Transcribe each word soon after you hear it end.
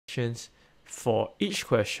questions. For each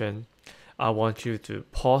question, I want you to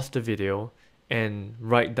pause the video and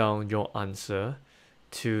write down your answer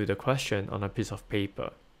to the question on a piece of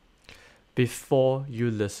paper before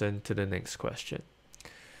you listen to the next question.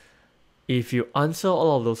 If you answer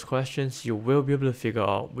all of those questions, you will be able to figure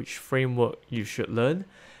out which framework you should learn,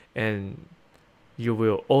 and you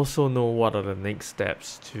will also know what are the next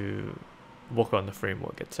steps to work on the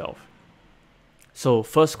framework itself. So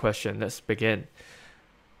first question, let's begin.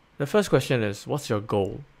 The first question is, what's your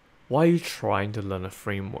goal? Why are you trying to learn a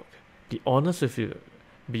framework? Be honest with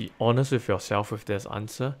yourself with this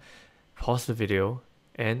answer. Pause the video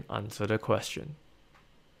and answer the question.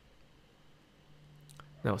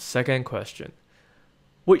 Now, second question.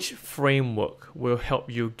 Which framework will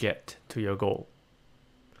help you get to your goal?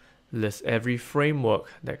 List every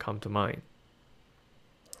framework that come to mind.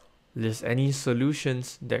 List any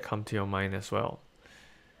solutions that come to your mind as well.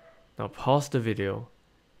 Now pause the video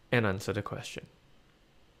and answer the question.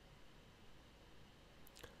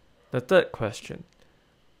 The third question.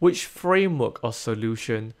 Which framework or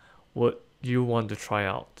solution would you want to try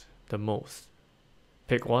out the most?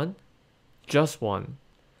 Pick one, just one.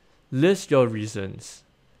 List your reasons.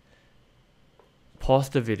 Pause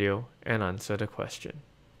the video and answer the question.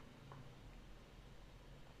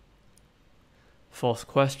 Fourth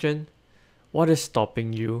question, what is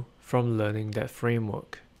stopping you from learning that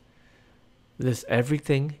framework? List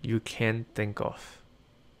everything you can think of.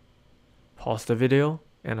 Pause the video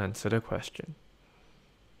and answer the question.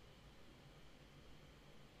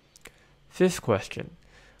 Fifth question,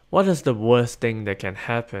 what is the worst thing that can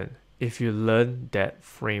happen if you learn that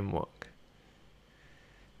framework?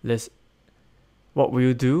 List what will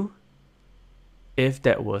you do if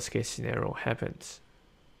that worst case scenario happens.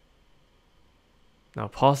 Now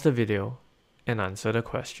pause the video and answer the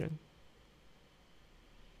question.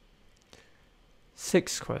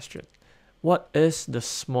 Sixth question. What is the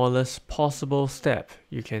smallest possible step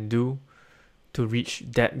you can do to reach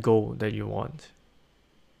that goal that you want?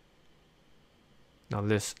 Now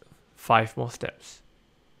list 5 more steps.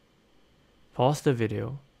 Pause the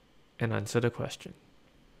video and answer the question.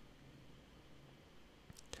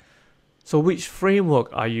 So which framework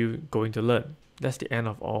are you going to learn? That's the end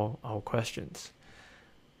of all our questions.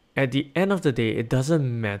 At the end of the day, it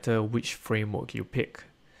doesn't matter which framework you pick.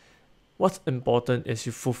 What's important is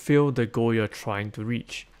you fulfill the goal you're trying to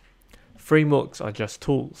reach. Frameworks are just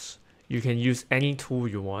tools. You can use any tool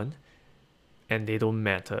you want, and they don't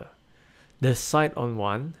matter. Decide on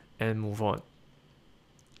one and move on.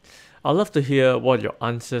 I'd love to hear what your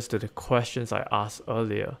answers to the questions I asked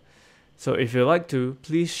earlier. So if you'd like to,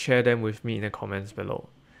 please share them with me in the comments below.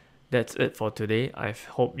 That's it for today. I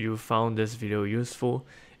hope you found this video useful.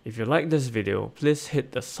 If you like this video, please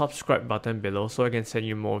hit the subscribe button below so I can send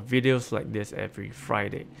you more videos like this every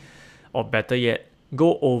Friday. Or better yet,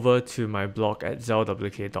 go over to my blog at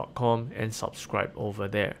zelwk.com and subscribe over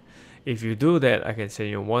there. If you do that, I can send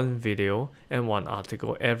you one video and one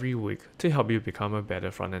article every week to help you become a better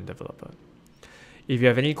front-end developer. If you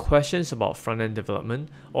have any questions about front-end development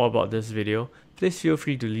or about this video, please feel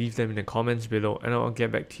free to leave them in the comments below and I'll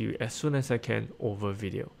get back to you as soon as I can over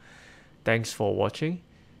video. Thanks for watching.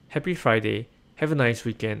 Happy Friday. Have a nice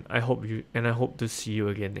weekend. I hope to see you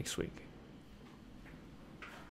again next week.